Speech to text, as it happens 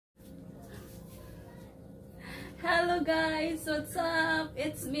Hello guys, what's up?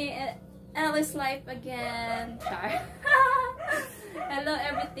 It's me, Alice Life again. Char. Hello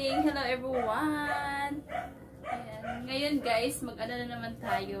everything, hello everyone. Ayan. Ngayon guys, mag-ano na naman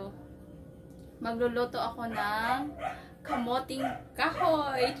tayo. Magluluto ako ng kamoting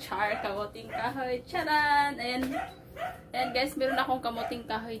kahoy. Char, kamoting kahoy. Charan! Ayan. Ayan guys, meron akong kamoting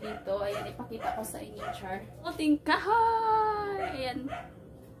kahoy dito. Ayan, ipakita ko sa inyo, char. Kamoting kahoy! Ayan.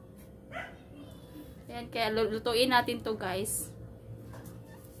 Ayan, kaya lulutuin natin to guys.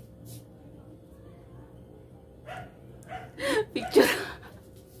 Picture.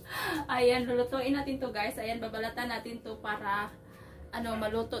 Ayan, lulutuin natin to guys. Ayan, babalatan natin to para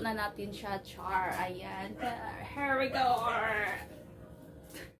maluto na natin siya, char. Ayan. Here we go.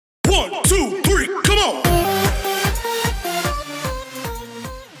 1, 2, 3, come on!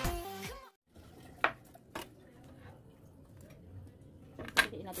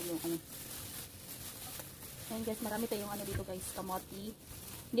 Piliin natin yung Ayan guys, marami tayong dito guys, kamoti.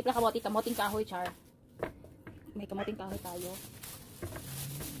 Hindi pala kamoti, kamoting kahoy, char. May kamoting kahoy tayo.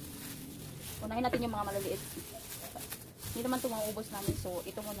 Unahin natin yung mga malaliit. Hindi naman ito mauubos namin. So,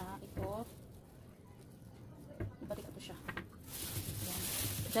 ito muna. Ito. Ibalik ito siya. Ayan.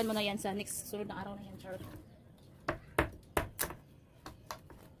 Diyan muna yan sa next sunod na araw na yan, char.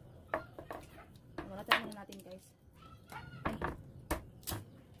 Balatan muna natin guys.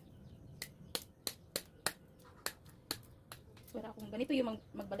 Pero akong ganito yung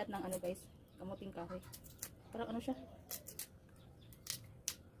magbalat ng guys, kamuting kahoy. Parang siya.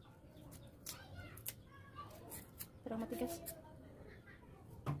 Parang matigas.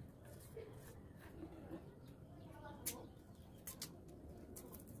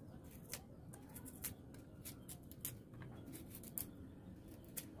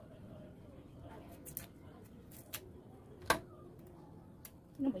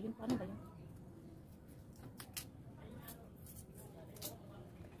 Ano ba yun? Paano ba yun?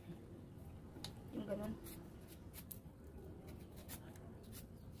 Yung ganun.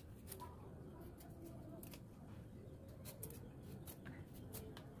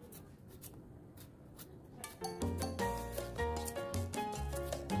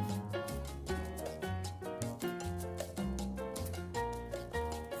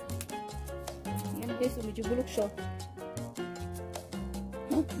 Yan guys, medyo bulok siya.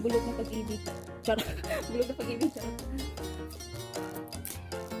 Bulok na pag-ibig. Charot. Bulok na pag-ibig. Charot.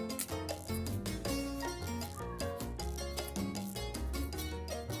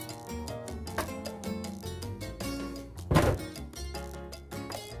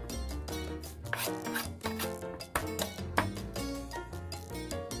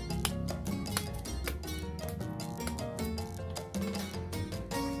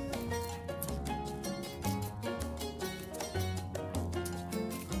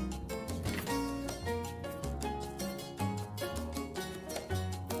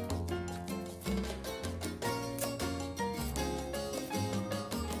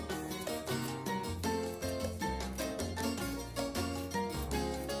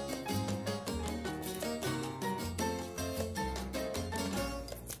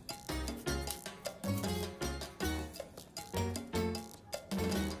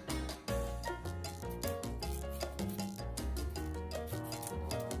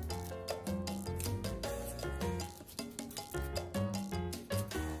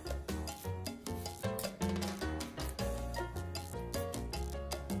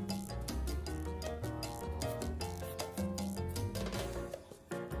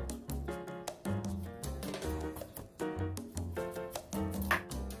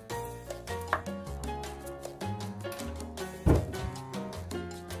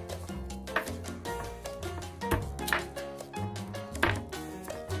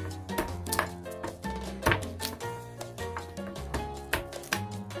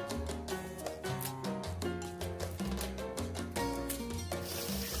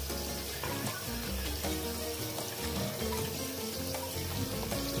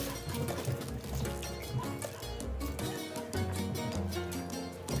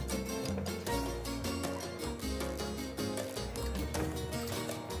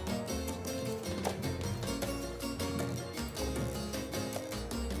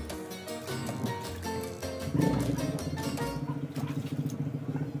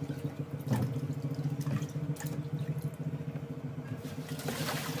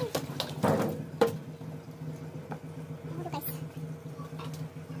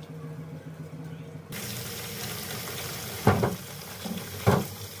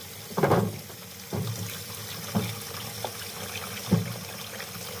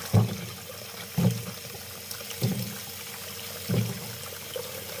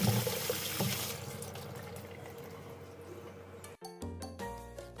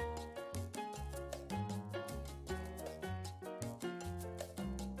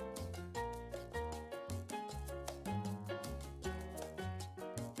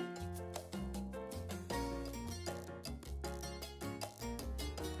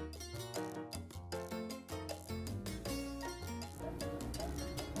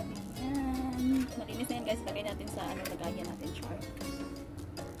 guys, lagay natin sa ano, lagayan natin, char.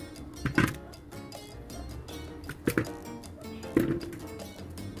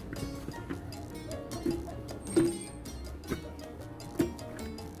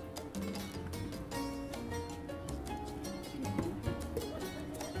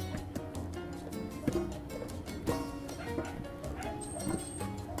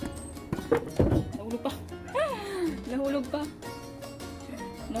 Nahulog pa. Nahulog pa.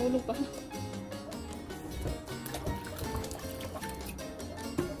 Nahulog pa.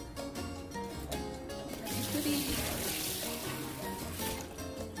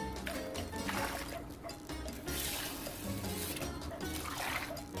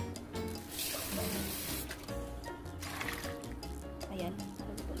 Ayan.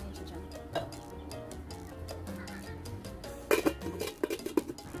 Nahulog pa na yun siya dyan.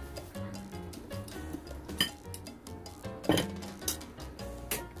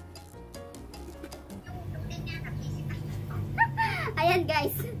 Ayan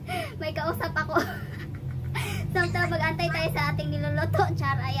guys, may kausap ako. Samtang mag-antay tayo sa ating niluluto,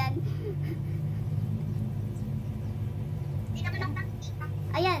 char, ayan.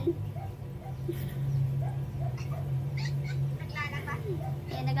 Ayan.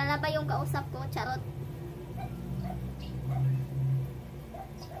 Ayan, naglalaba yung kausap ko, charot.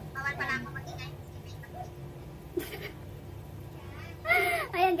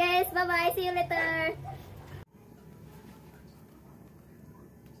 Ayan guys, bye-bye, see you later.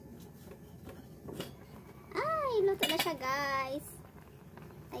 Luto na siya, guys.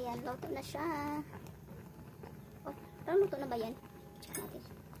 Ayan, luto na siya. Oh, parang luto na ba yan? Check natin.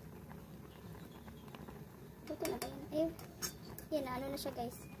 Luto na ba yan? Ayun. Yan, ano na siya,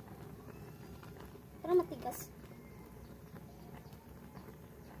 guys. Parang matigas.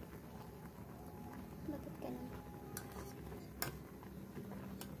 Bakit ganun?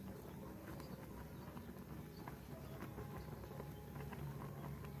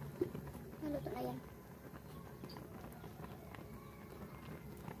 Luto na yan.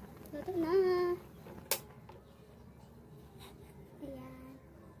 Luto na. Ayan.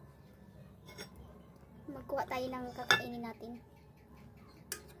 Magkuha tayo ng kakainin natin.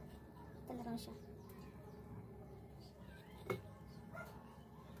 Ito na lang siya.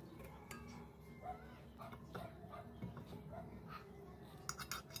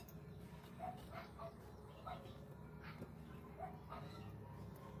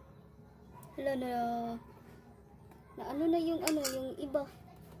 Hala na. Na ano na yung ano, yung iba.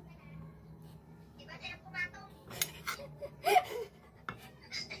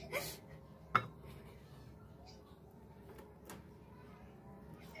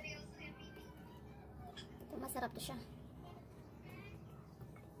 Masarap to siya.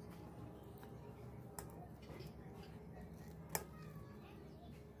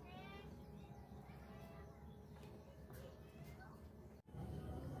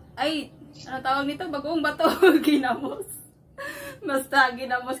 Ay, ano tawag nito? Bagoong bato. Ginamos. Basta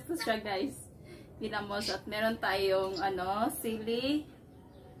ginamos to siya, guys. Ginamos. At meron tayong ano, sili.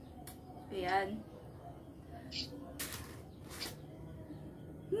 Ayan.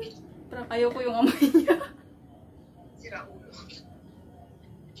 Pero kayo ko yung amoy niya. Sira ulo.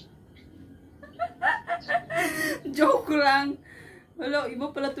 Joke lang. Wala,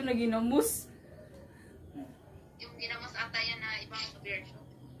 iba pala ito na ginamos. Yung ginamos ata yan na ibang version.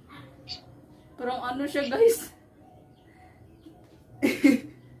 Parang ano siya, guys.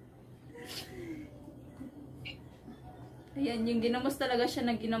 Ayan, yung ginamos talaga siya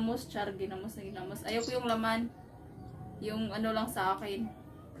na ginamos. Char, ginamos na ginamos. Ayaw ko yung laman. Yung ano lang sa akin.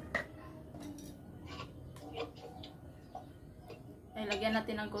 Ay, lagyan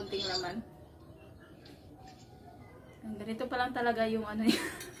natin ng konting laman. Ganito pa lang talaga yung ano niya.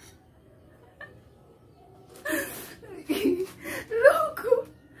 Loko!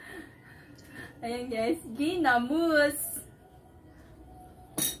 Ayan guys, ginamos!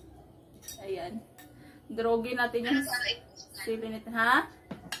 Ayan. Drogin natin yung sili nito. Ha?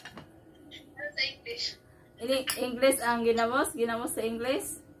 Ano sa English? English ang ginamos? Ginamos sa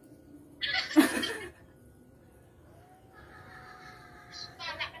English?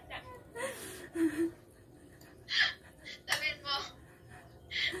 Sabihin mo,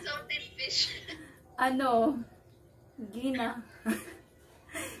 salted fish. Ano? Gina.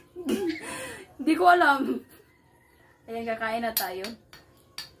 Hindi ko alam. Ayan, kakain na tayo.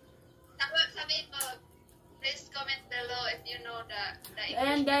 Sabihin mo, please comment below if you know the English.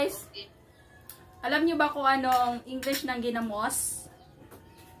 Ayan guys. Alam nyo ba kung anong English ng ginamos?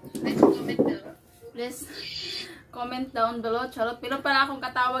 Please comment below. Please comment down below. Charot. Pero pala akong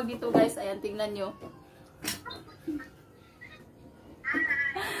katawag dito guys. Ayan, tingnan nyo.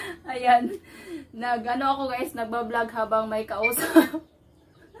 Ayan. Ano ako guys, nagbablog habang may kausap.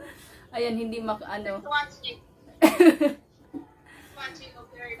 Ayan, hindi Watching. Watching of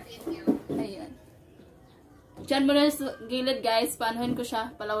your video. Ayan. Diyan mo na sa gilid guys, paanuhin ko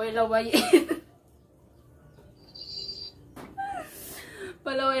siya, palaway-laway.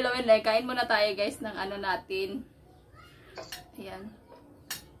 Palaway-laway na. Kain muna tayo guys ng natin. Ayan.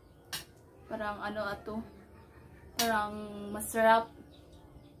 Parang ato. Parang masarap.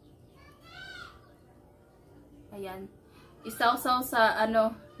 Ayan. Isaw-saw sa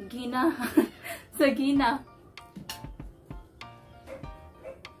gina. Sa gina.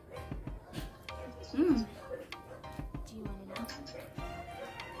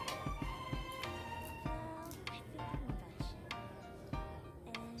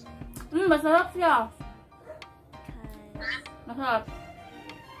 Masarap siya. Masarap.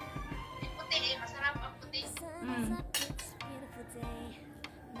 Puti masarap ang puti.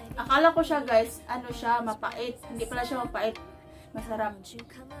 Akala ko siya guys, siya, mapait. Hindi pala siya mapait. Masarap.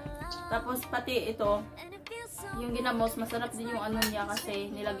 Tapos pati ito, yung ginamos, masarap din yung niya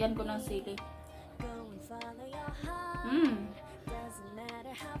kasi nilagyan ko ng sili.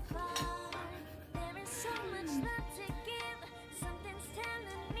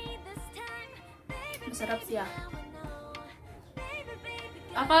 Masarap siya.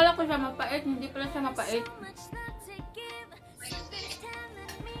 Akala ko siya mapait, hindi pala siya mapait.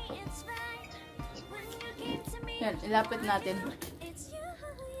 Yan, ilapit natin.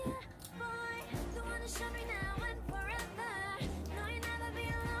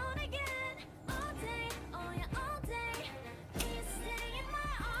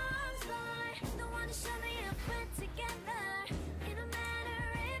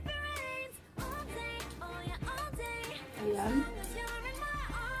 Ayan.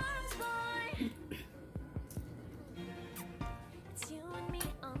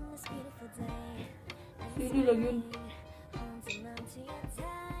 Sili lang yun.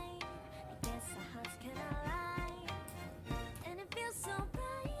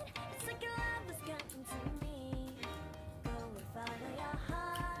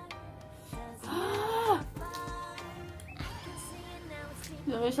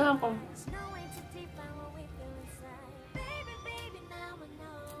 Isa lang ko.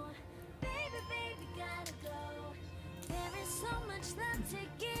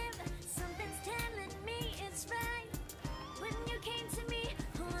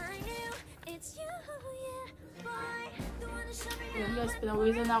 Yan guys,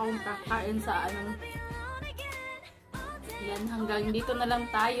 pinawisan na akong kakain sa Yan, hanggang dito na lang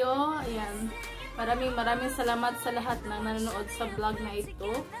tayo. Ayan. Maraming salamat sa lahat na nanonood sa vlog na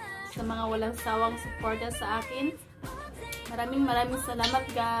ito. Sa mga walang sawang suporta sa akin. Maraming salamat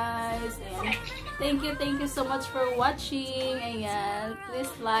guys. Ayan. Thank you so much for watching. Ayan.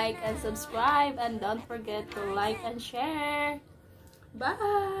 Please like and subscribe. And don't forget to like and share. Bye!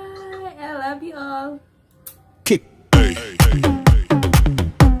 I love you all. Kick.